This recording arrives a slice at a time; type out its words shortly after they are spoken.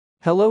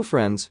Hello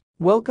friends,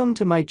 welcome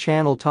to my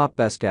channel Top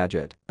Best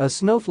Gadget. A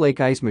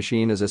Snowflake ice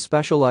machine is a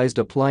specialized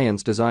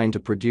appliance designed to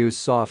produce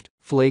soft,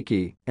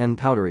 flaky, and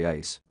powdery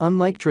ice.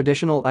 Unlike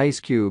traditional ice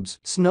cubes,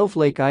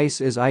 Snowflake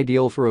ice is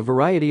ideal for a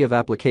variety of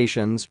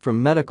applications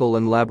from medical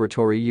and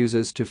laboratory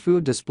uses to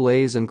food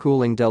displays and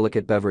cooling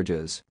delicate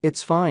beverages.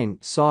 Its fine,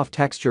 soft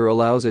texture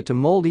allows it to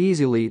mold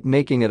easily,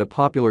 making it a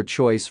popular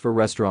choice for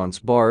restaurants,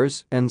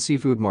 bars, and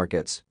seafood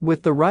markets.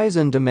 With the rise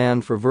in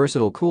demand for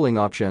versatile cooling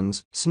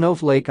options,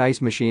 Snowflake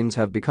ice machines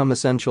have become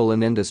essential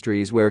in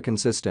industries where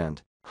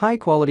consistent,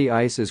 high-quality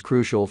ice is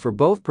crucial for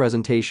both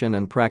presentation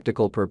and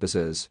practical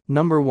purposes.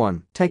 Number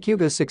 1.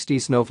 Tycuga 60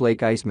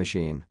 Snowflake Ice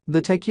Machine.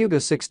 The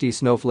Tycuga 60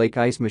 Snowflake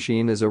Ice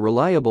Machine is a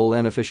reliable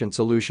and efficient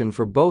solution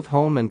for both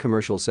home and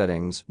commercial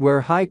settings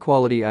where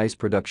high-quality ice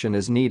production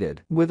is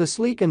needed. With a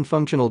sleek and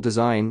functional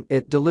design,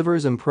 it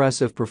delivers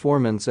impressive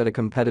performance at a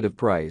competitive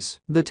price.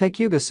 The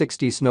Tycuga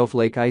 60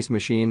 Snowflake Ice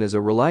Machine is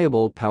a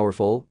reliable,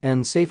 powerful,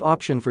 and safe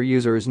option for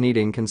users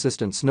needing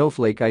consistent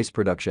snowflake ice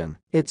production.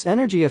 Its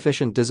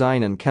energy-efficient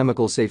design and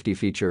chemical safety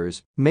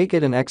features make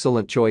it an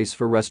excellent choice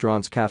for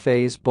restaurants,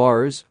 cafes,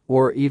 bars,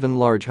 or even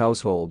large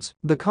households.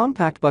 The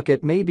compact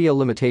bucket may be a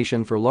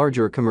limitation for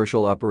larger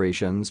commercial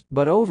operations,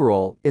 but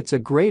overall, it's a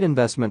great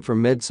investment for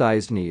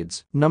mid-sized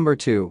needs. Number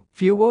 2.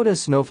 Fuwoda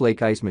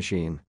Snowflake Ice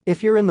Machine.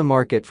 If you're in the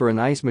market for an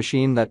ice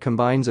machine that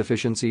combines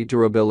efficiency,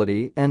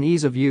 durability, and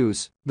ease of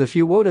use, the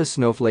Fuwoda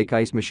Snowflake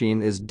Ice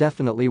Machine is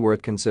definitely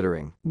worth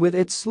considering. With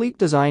its sleek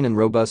design and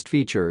robust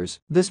features,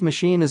 this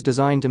machine is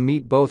designed to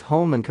meet both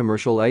home and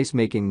commercial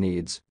ice-making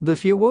needs. The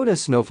Fuwoda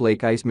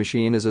Snowflake Ice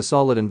Machine is a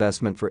solid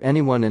investment for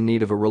anyone in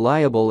need of a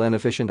reliable and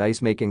efficient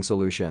ice-making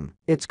solution.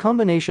 Its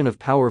combination of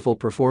powerful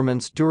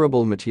performance,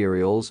 durable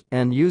materials,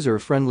 and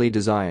user-friendly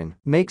design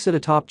makes it a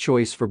top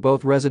choice for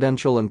both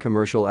residential and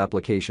commercial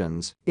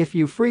applications. If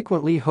you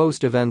frequently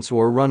host events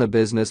or run a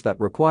business that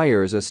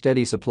requires a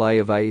steady supply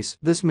of ice,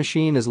 this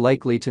machine is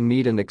likely to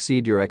meet and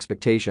exceed your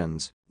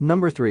expectations.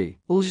 Number 3.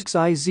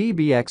 Lzhzxy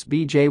ZBX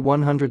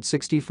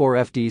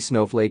BJ164FD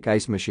Snowflake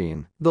Ice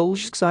Machine. The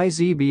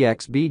Lzhzxy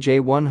ZBX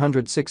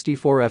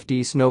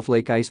BJ164FD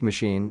Snowflake Ice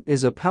Machine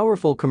is a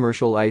powerful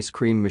commercial ice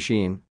cream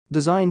machine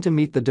designed to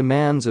meet the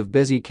demands of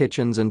busy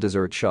kitchens and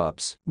dessert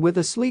shops. With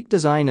a sleek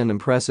design and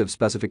impressive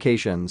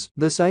specifications,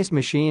 this ice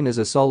machine is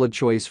a solid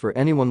choice for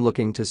anyone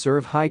looking to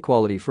serve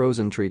high-quality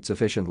frozen treats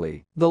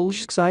efficiently. The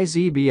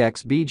Lzhzxy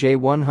ZBX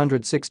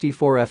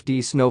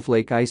BJ164FD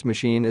Snowflake Ice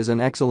Machine is an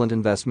excellent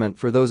investment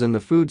for those in the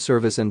food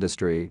service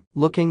industry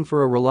looking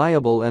for a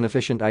reliable and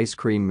efficient ice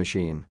cream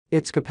machine.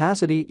 Its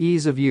capacity,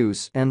 ease of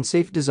use, and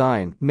safe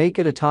design make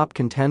it a top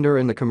contender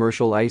in the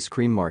commercial ice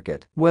cream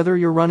market. Whether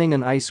you're running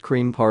an ice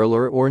cream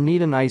parlor or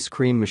need an ice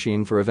cream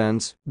machine for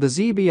events, the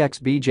ZBX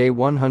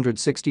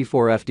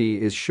BJ164FD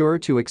is sure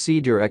to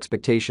exceed your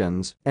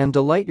expectations and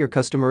delight your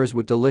customers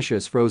with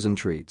delicious frozen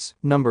treats.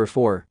 Number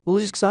 4.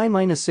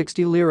 Lzhzxy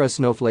 60 Lira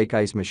Snowflake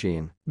Ice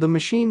Machine. The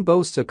machine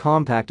boasts a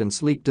compact and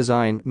sleek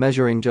design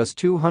measuring just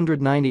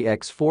 290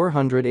 x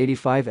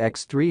 485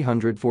 x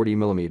 340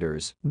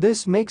 mm.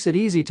 This makes it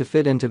easy to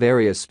fit into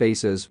various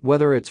spaces,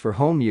 whether it's for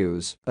home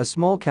use, a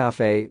small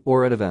cafe,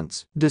 or at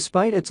events.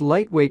 Despite its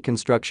lightweight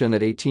construction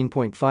at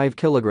 18.5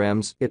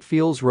 kilograms, it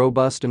feels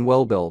robust and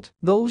well-built.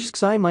 The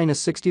Lzhzxy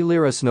 60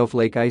 Lira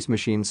Snowflake Ice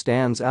Machine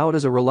stands out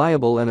as a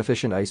reliable and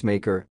efficient ice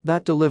maker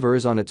that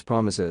delivers on its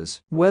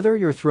promises. Whether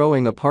you're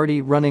throwing a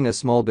party, running a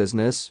small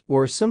business,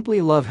 or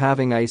simply love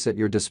having ice at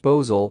your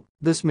disposal,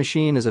 this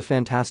machine is a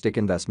fantastic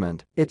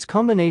investment. Its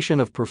combination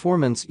of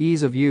performance,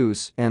 ease of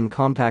use, and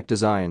compact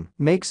design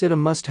makes it a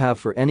must-have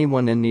for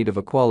anyone in need of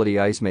a quality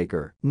ice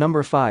maker.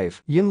 Number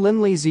 5.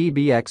 YunlinLi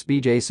ZBX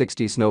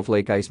BJ60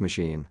 Snowflake Ice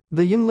Machine.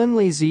 The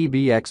YunlinLi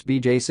ZBX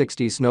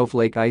BJ60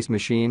 Snowflake Ice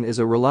Machine is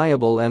a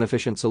reliable and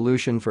efficient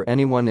solution for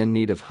anyone in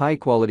need of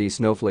high-quality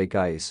snowflake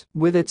ice.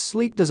 With its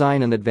sleek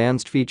design and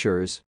advanced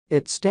features,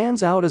 it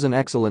stands out as an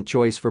excellent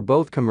choice for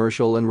both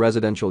commercial and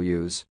residential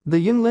use. The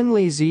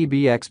YunlinLi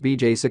ZBX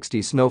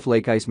BJ60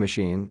 Snowflake Ice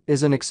Machine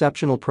is an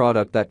exceptional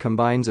product that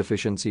combines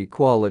efficiency,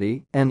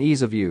 quality, and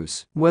ease of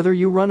use. Whether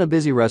you run a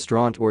busy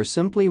restaurant or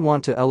simply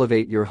want to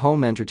elevate your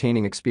home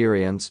entertaining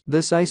experience,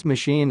 this ice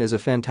machine is a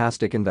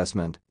fantastic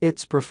investment.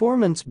 Its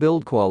performance,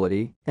 build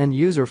quality, and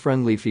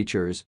user-friendly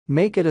features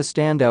make it a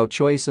standout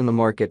choice in the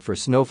market for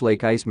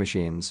snowflake ice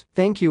machines.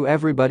 Thank you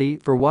everybody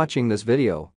for watching this video.